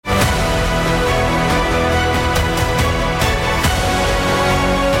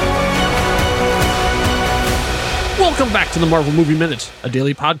Welcome back to the Marvel Movie Minute, a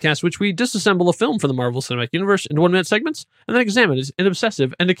daily podcast which we disassemble a film from the Marvel Cinematic Universe into 1-minute segments and then examine it in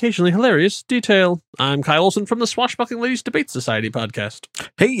obsessive and occasionally hilarious detail. I'm Kyle Olson from the Swashbuckling Ladies Debate Society podcast.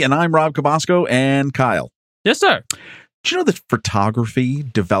 Hey, and I'm Rob Cabasco and Kyle. Yes, sir. Do you know that photography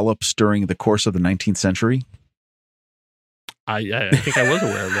develops during the course of the 19th century? I think I was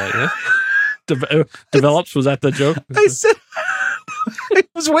aware of that, yeah. Develops, was that the joke? I said, I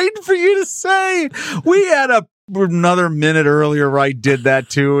was waiting for you to say. We had another minute earlier where I did that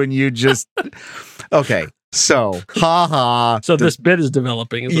too, and you just... Okay, so, So this bit is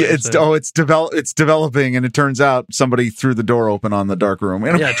developing. Is it's developing, and it turns out somebody threw the door open on the dark room.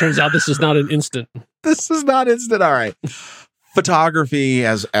 Yeah, it turns out this is not an instant. This is not instant. All right. Photography,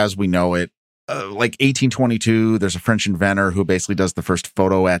 as we know it, like 1822, there's a French inventor who basically does the first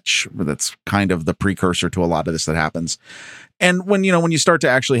photo etch. That's kind of the precursor to a lot of this that happens. And when you start to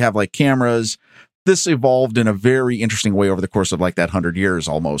actually have like cameras, this evolved in a very interesting way over the course of like that 100 years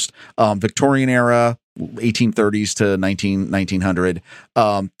almost. Victorian era, 1830s to 1900,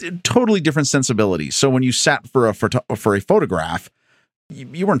 totally different sensibilities. So when you sat for a photograph,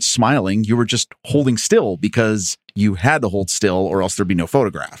 you weren't smiling, you were just holding still because you had to hold still or else there'd be no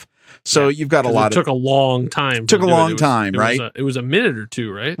photograph. So you've got a lot. It took a long time. Right? It was a minute or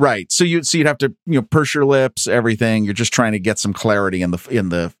two, right? Right. So you'd have to purse your lips, everything. You're just trying to get some clarity in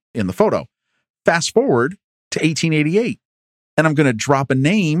the photo. Fast forward to 1888, and I'm going to drop a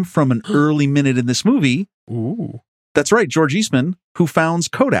name from an early minute in this movie. Ooh, that's right, George Eastman, who founds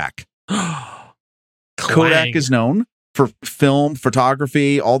Kodak. Kodak is known for film,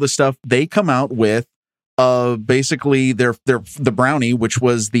 photography, all this stuff. They come out with basically the Brownie, which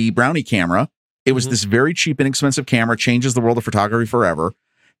was the Brownie camera. It was this very cheap, inexpensive camera, changes the world of photography forever.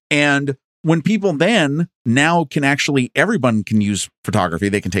 And when people now can actually, everyone can use photography.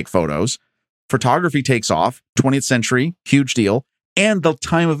 They can take photos. Photography takes off, 20th century, huge deal. And the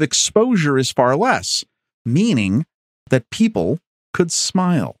time of exposure is far less, meaning that people could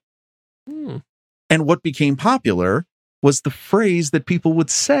smile. And what became popular was the phrase that people would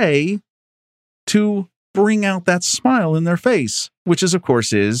say to bring out that smile in their face, which is, of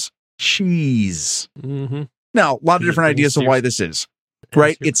course, is cheese. Mm-hmm. Now, a lot of different ideas of why this is,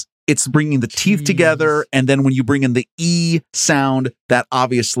 right? It's bringing the teeth together, and then when you bring in the E sound, that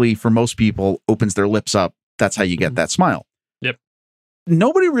obviously, for most people, opens their lips up. That's how you get that smile. Yep.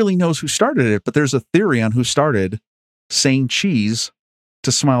 Nobody really knows who started it, but there's a theory on who started saying cheese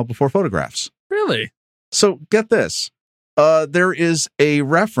to smile before photographs. Really? So get this. There is a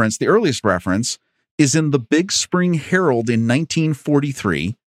reference, the earliest reference, is in the Big Spring Herald in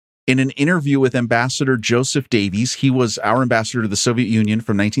 1943 in an interview with Ambassador Joseph Davies. He was our ambassador to the Soviet Union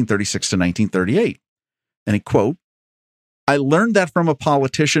from 1936 to 1938. And I quote, "I learned that from a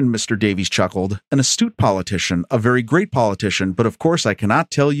politician," Mr. Davies chuckled, "an astute politician, a very great politician, but of course I cannot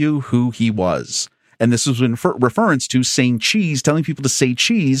tell you who he was." And this was in reference to saying cheese, telling people to say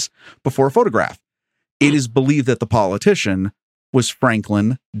cheese before a photograph. It is believed that the politician was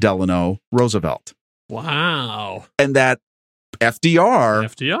Franklin Delano Roosevelt. Wow. And that FDR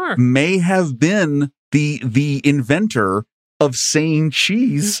may have been the inventor of saying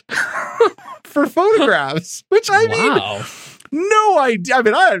cheese for photographs, which I mean, no idea. I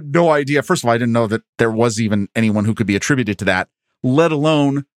mean, I had no idea. First of all, I didn't know that there was even anyone who could be attributed to that, let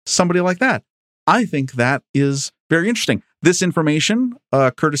alone somebody like that. I think that is very interesting. This information,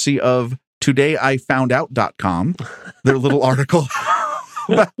 courtesy of todayifoundout.com, their little article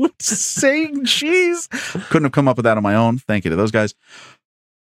about saying cheese. Couldn't have come up with that on my own. Thank you to those guys.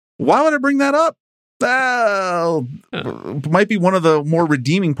 Why would I bring that up? Might be one of the more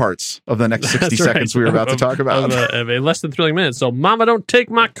redeeming parts of the next 60 seconds we were about to talk about. Of a less than thrilling minute. So, Mama, don't take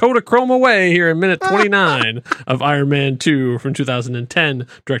my Kodachrome away here in minute 29 of Iron Man 2 from 2010,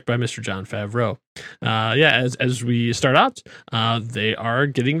 directed by Mr. Jon Favreau. As we start out, they are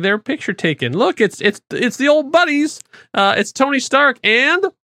getting their picture taken. Look, it's the old buddies. It's Tony Stark and...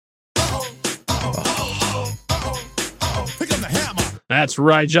 That's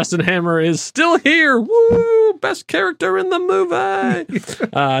right. Justin Hammer is still here. Woo! Best character in the movie.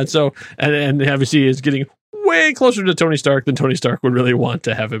 and obviously is getting way closer to Tony Stark than Tony Stark would really want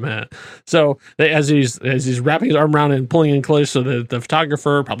to have him at. So as he's wrapping his arm around and pulling in close, so the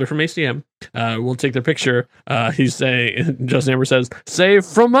photographer, probably from ACM, will take their picture. He's saying, Justin Hammer says, "Say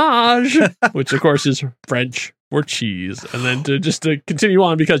fromage," which of course is French for cheese. And then to continue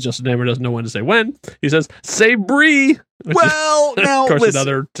on, because Justin Hammer doesn't know when to say when, he says, "Say brie." Well, now, of course, listen.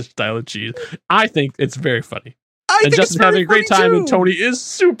 another style of cheese. I think it's very funny. And Justin's having a great time, and Tony is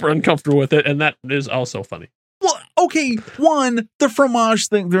super uncomfortable with it, and that is also funny. Well, okay, one, the fromage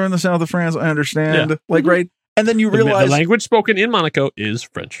thing, they're in the south of France, I understand. Yeah. Right? And then you The realize language spoken in Monaco is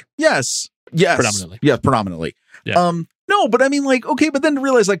French. yes, Predominantly. yeah, predominantly. Yeah. No, but I mean, like, okay, but then to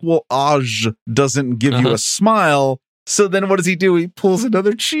realize, like, well, Aj doesn't give you a smile. So then what does he do? He pulls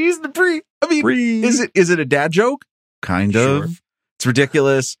another cheese. The brie. I mean, Brie. is it a dad joke? Kind of. Sure. It's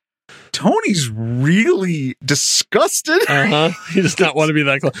ridiculous. Tony's really disgusted. He does not want to be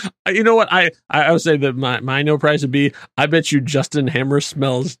that close. You know what? I would say that my no prize would be, I bet you Justin Hammer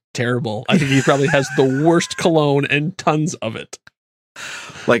smells terrible. I think he probably has the worst cologne and tons of it.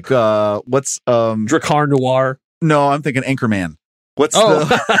 Like, what's Drakkar Noir. No, I'm thinking Anchorman. What's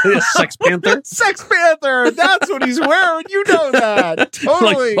Sex Panther? Sex Panther. That's what he's wearing. You know that.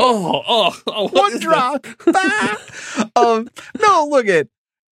 Totally. Like, one drop. No, look at.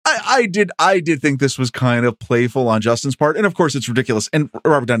 I did think this was kind of playful on Justin's part, and of course it's ridiculous. And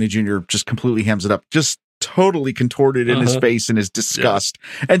Robert Downey Jr. just completely hams it up, just totally contorted in his face in his disgust,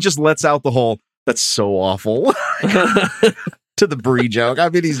 and just lets out the whole "that's so awful" to the Brie joke. I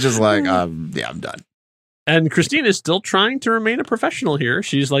mean, he's just like, yeah, I'm done. And Christine is still trying to remain a professional here.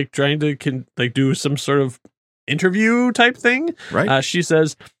 She's like trying to do some sort of interview type thing. Right. She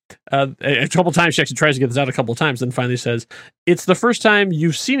says a couple times, she actually tries to get this out a couple times, then finally says, "It's the first time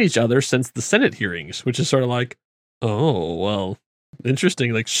you've seen each other since the Senate hearings," which is sort of like, oh, well,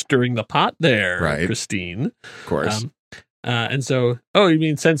 interesting, like stirring the pot there, right, Christine. Of course. And so, oh, you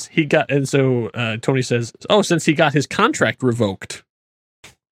mean since he got, and so Tony says, oh, since he got his contract revoked.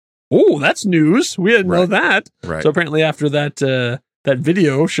 Oh, that's news. We didn't know that. Right. So apparently after that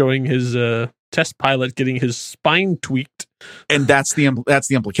video showing his test pilot getting his spine tweaked. And that's the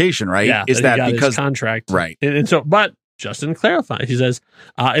implication, right? Yeah, is that because because his contract. Right. And so, but Justin clarifies. He says,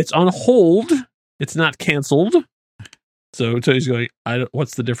 it's on hold. It's not canceled. So he's going,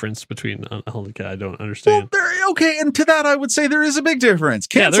 what's the difference between I don't understand. Well, okay, and to that I would say there is a big difference.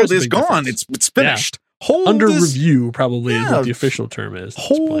 Canceled is gone. Difference. It's finished. Yeah. Hold under is, review probably is what the official term is.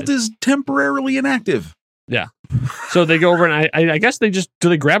 Hold is temporarily inactive. Yeah. So they go over and I guess do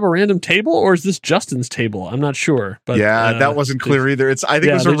they grab a random table, or is this Justin's table? I'm not sure. But yeah, that wasn't clear either. I think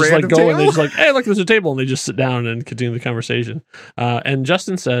it was a random table. table. And they're just like, hey, look, there's a table, and they just sit down and continue the conversation. And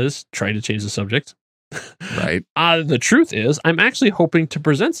Justin says, trying to change the subject. Right. The truth is, I'm actually hoping to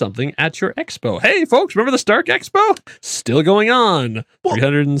present something at your expo. Hey, folks, remember the Stark Expo? Still going on.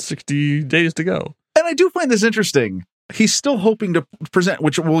 360 days to go. And I do find this interesting. He's still hoping to present,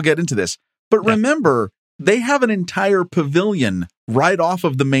 which we'll get into this. But remember, they have an entire pavilion right off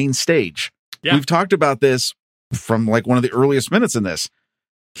of the main stage. Yeah. We've talked about this from like one of the earliest minutes in this.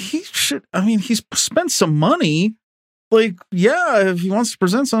 He's spent some money. Like, yeah, if he wants to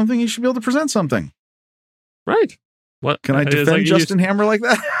present something, he should be able to present something. Right. What can I defend Justin Hammer like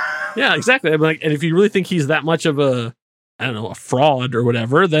that? Yeah, exactly. And if you really think he's that much of a fraud or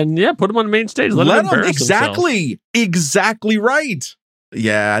whatever, then yeah, put him on the main stage. Let him embarrass exactly right.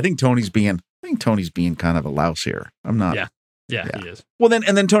 Yeah, I think Tony's being kind of a louse here. I'm not. Yeah, he is. Well,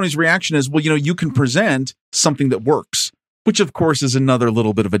 then Tony's reaction is, well, you can present something that works, which of course is another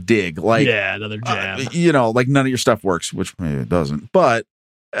little bit of a dig. Like, yeah, another jab. Like none of your stuff works, which maybe it doesn't. But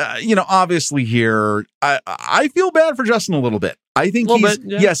obviously here, I feel bad for Justin a little bit. I think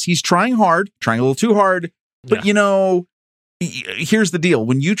he's trying hard, trying a little too hard. But here's the deal: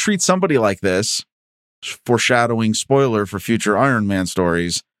 when you treat somebody like this, foreshadowing spoiler for future Iron Man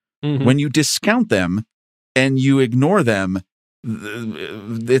stories, when you discount them and you ignore them,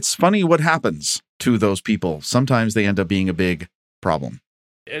 it's funny what happens to those people. Sometimes they end up being a big problem.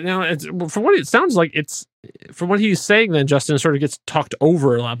 Now, from what it sounds like, from what he's saying, then Justin sort of gets talked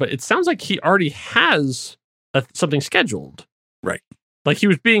over a lot, but it sounds like he already has something scheduled. Right. Like he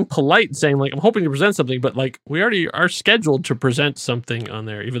was being polite and saying, like, I'm hoping to present something, but like we already are scheduled to present something on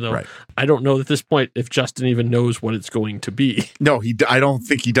there, even though I don't know at this point if Justin even knows what it's going to be. No, I don't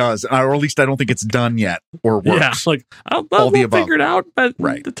think he does, or at least I don't think it's done yet or works. Yeah, like we'll figure it out, but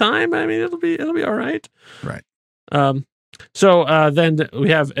at the time, I mean, it'll be all right. Right. So then we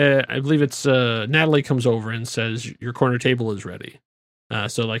have, I believe it's Natalie comes over and says, your corner table is ready.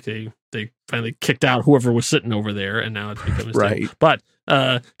 So like they finally kicked out whoever was sitting over there, and now it's become his table. But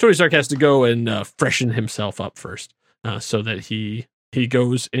Tony Stark has to go and freshen himself up first, so that he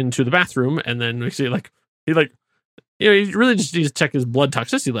goes into the bathroom, and then we see he really just needs to check his blood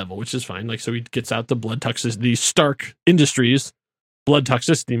toxicity level, which is fine. Like, so he gets out the blood toxicity, Stark Industries blood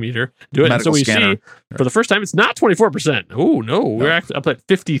toxicity meter, do it. Medical and so we scanner. see for the first time, it's not 24%. Oh no, we're actually up at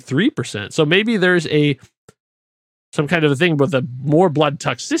 53%. So maybe there's some kind of a thing, but the more blood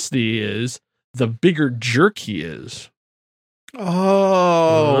toxicity is, the bigger jerk he is.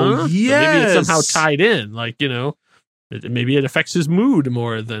 Oh, yes. So maybe it's somehow tied in. Like, maybe it affects his mood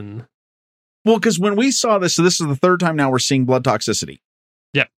more than Well, because when we saw this, so this is the third time now we're seeing blood toxicity.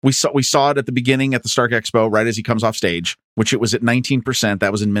 Yeah. We saw it at the beginning at the Stark Expo, right as he comes off stage, which it was at 19%.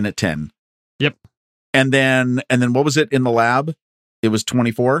 That was in minute 10. Yep. And then what was it in the lab? It was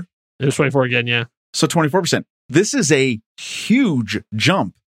 24. It was 24 again, yeah. So 24%. This is a huge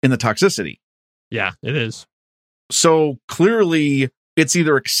jump in the toxicity. Yeah, it is. So clearly it's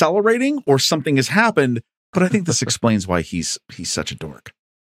either accelerating or something has happened, but I think this explains why he's such a dork.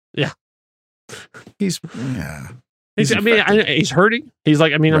 Yeah. He's he's hurting. He's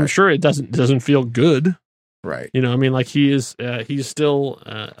like, I'm Right. sure it doesn't feel good. Right. Like he is, he's still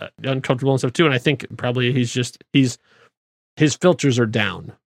uncomfortable and stuff too. And I think probably his filters are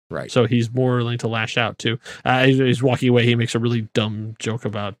down. Right. So he's more willing to lash out too. He's walking away. He makes a really dumb joke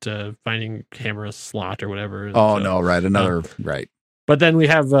about finding Hammer a slot or whatever. Oh, no. Right. Another. Right. But then we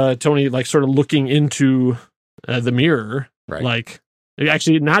have Tony like sort of looking into the mirror. Right. Like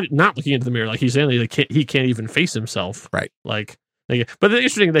actually not looking into the mirror. Like he's saying like he can't even face himself. Right. Like but the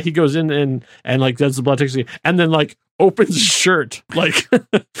interesting that he goes in and like does the blood toxicity and then like opens his shirt like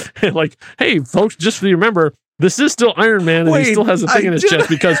like, hey folks, just remember this is still Iron Man and he still has a thing in his chest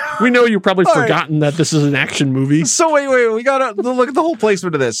because we know you've probably forgotten that this is an action movie. So wait, we gotta look at the whole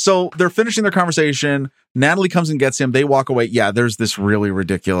placement of this. So they're finishing their conversation. Natalie comes and gets him. They walk away. Yeah, there's this really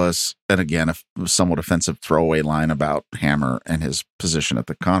ridiculous and again, a somewhat offensive throwaway line about Hammer and his position at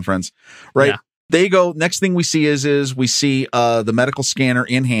the conference. Right. Yeah. They go, next thing we see is we see the medical scanner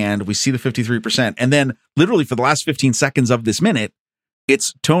in hand. We see the 53%. And then literally for the last 15 seconds of this minute,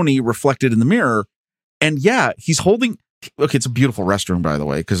 it's Tony reflected in the mirror. And yeah, he's holding, okay, it's a beautiful restroom, by the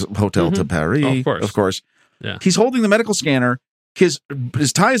way, because Hotel de Paris, of course. Yeah. He's holding the medical scanner. His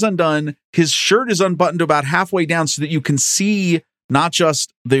tie is undone. His shirt is unbuttoned to about halfway down so that you can see not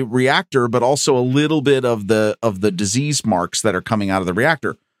just the reactor, but also a little bit of the disease marks that are coming out of the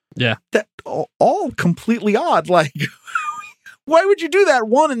reactor. Yeah. That all completely odd. Like, why would you do that?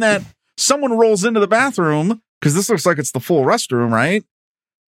 One, in that someone rolls into the bathroom, because this looks like it's the full restroom, right?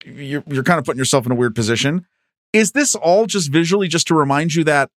 You're kind of putting yourself in a weird position. Is this all just visually just to remind you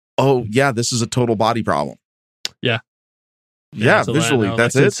that, oh, yeah, this is a total body problem? Yeah. Yeah, so visually,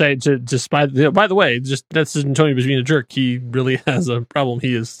 that's it. Say, by the way, just that's Tony was being a jerk. He really has a problem.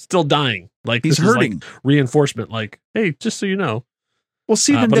 He is still dying. Like he's hurting. Like reinforcement. Like, hey, just so you know. Well,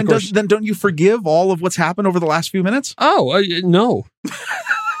 see, then don't you forgive all of what's happened over the last few minutes? Oh, no.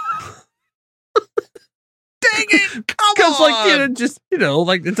 Dang it! Come on! Because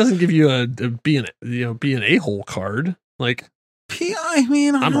like it doesn't give you a be an a-hole card. Like, I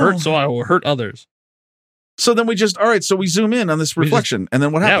mean, I'm hurt, so I will hurt others. So then we zoom in on this reflection, and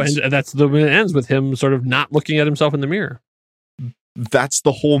then what happens? Yeah, and it ends with him sort of not looking at himself in the mirror. That's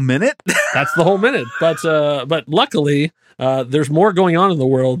the whole minute? That's the whole minute. But luckily, there's more going on in the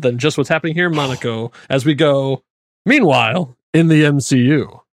world than just what's happening here in Monaco as we go, meanwhile, in the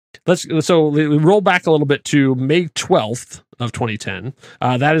MCU. So we roll back a little bit to May 12th of 2010.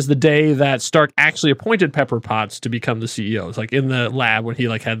 That is the day that Stark actually appointed Pepper Potts to become the CEO. It's like in the lab when he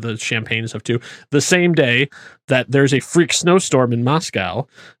like had the champagne and stuff too. The same day that there's a freak snowstorm in Moscow,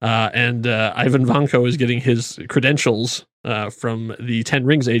 and Ivan Vanko is getting his credentials from the 10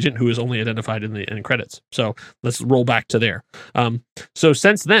 Rings agent who is only identified in the end credits. So let's roll back to there. So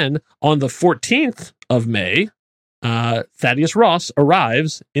since then, on the 14th of May, Thaddeus Ross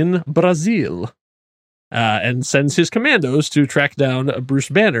arrives in Brazil and sends his commandos to track down Bruce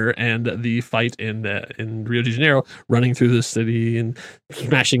Banner and the fight in Rio de Janeiro, running through the city and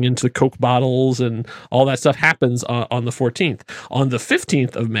smashing into the Coke bottles and all that stuff happens on the 14th. On the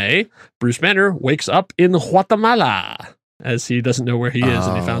 15th of May, Bruce Banner wakes up in Guatemala as he doesn't know where he is,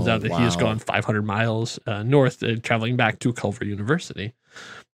 and he finds out that he has gone 500 miles north, traveling back to Culver University.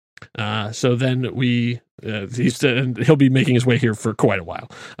 So then he'll be making his way here for quite a while.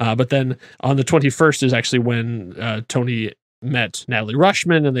 But then on the 21st is actually when Tony met Natalie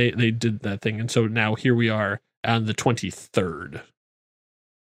Rushman and they did that thing. And so now here we are on the 23rd.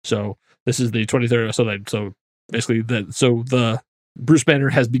 So this is the 23rd. So basically the Bruce Banner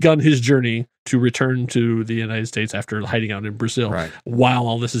has begun his journey to return to the United States after hiding out in Brazil while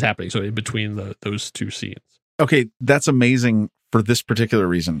all this is happening. So in between those two scenes. Okay, that's amazing for this particular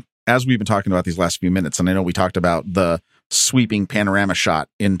reason. As we've been talking about these last few minutes, and I know we talked about the sweeping panorama shot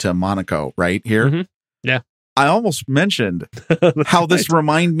into Monaco right here. Mm-hmm. Yeah. I almost mentioned how this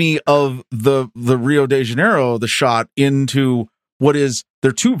remind me of the Rio de Janeiro, the shot into what is,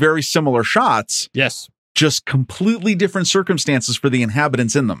 they're two very similar shots. Yes. Just completely different circumstances for the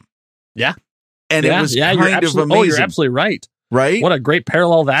inhabitants in them. Yeah. And it was kind of amazing. Oh, you're absolutely right. Right? What a great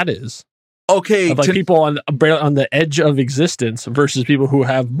parallel that is. Okay, of like people on the edge of existence versus people who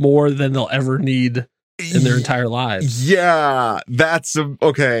have more than they'll ever need in their entire lives. Yeah, that's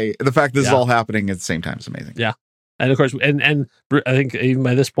okay. The fact this is Yeah. all happening at the same time is amazing. Yeah. And of course, and I think even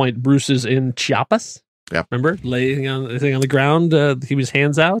by this point, Bruce is in Chiapas. Yep. Remember, laying on the thing on the ground, he was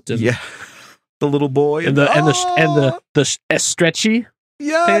hands out. And, Yeah, the little boy and the stretchy,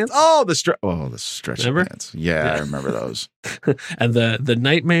 yeah. pants. The stretchy Remember? pants. Yeah, I remember those. and the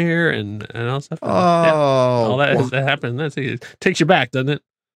nightmare and all that stuff. Oh, all that well, that happened. That's it takes you back, doesn't it?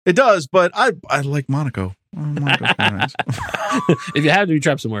 it does. But I like Monaco. Monaco's kinda nice. If you have to be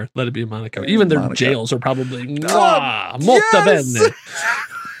trapped somewhere, let it be in Monaco. Even their Monaco. jails are probably molto yes! bene.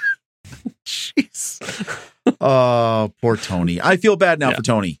 Jeez. Oh, poor Tony. I feel bad now Yeah. for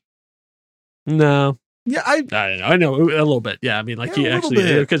Tony. No, Yeah, I know a little bit. Yeah, I mean, like Yeah, he a little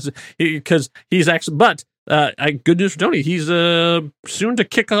actually because he's actually, but good news for Tony. He's soon to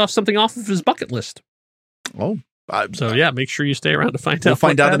kick off something off of his bucket list. oh, So yeah, make sure you stay around to find out. we'll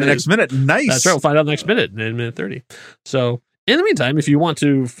find what out in that the is. next minute. Nice. That's right. We'll find out next minute, in minute 30. So in the meantime, if you want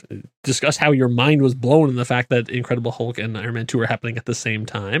to discuss how your mind was blown in the fact that Incredible Hulk and Iron Man 2 are happening at the same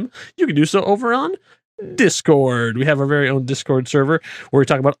time, you can do so over on Discord. We have our very own Discord server where we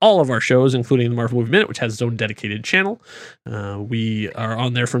talk about all of our shows, including the Marvel Movie Minute, which has its own dedicated channel. We are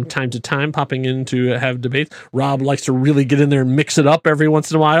on there from time to time, popping in to have debates. Rob likes to really get in there and mix it up every once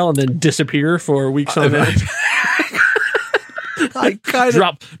in a while and then disappear for weeks on end. I kind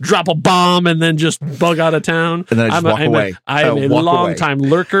of drop a bomb and then just bug out of town. And then I just walk away. I am a walk long away. time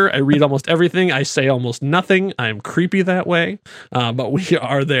lurker. I read almost everything. I say almost nothing. I am creepy that way. But we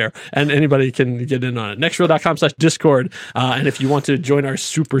are there. And anybody can get in on it. Nextreel.com/Discord. And if you want to join our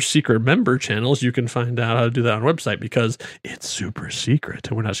super secret member channels, you can find out how to do that on our website because it's super secret.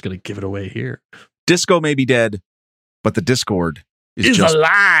 And we're not just going to give it away here. Disco may be dead, but the Discord It's is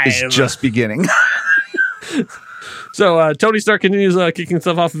alive. just beginning. So Tony Stark continues kicking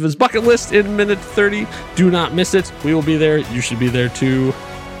stuff off of his bucket list in minute 30. Do not miss it. We will be there. You should be there too.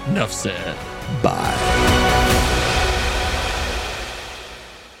 Enough said. Bye.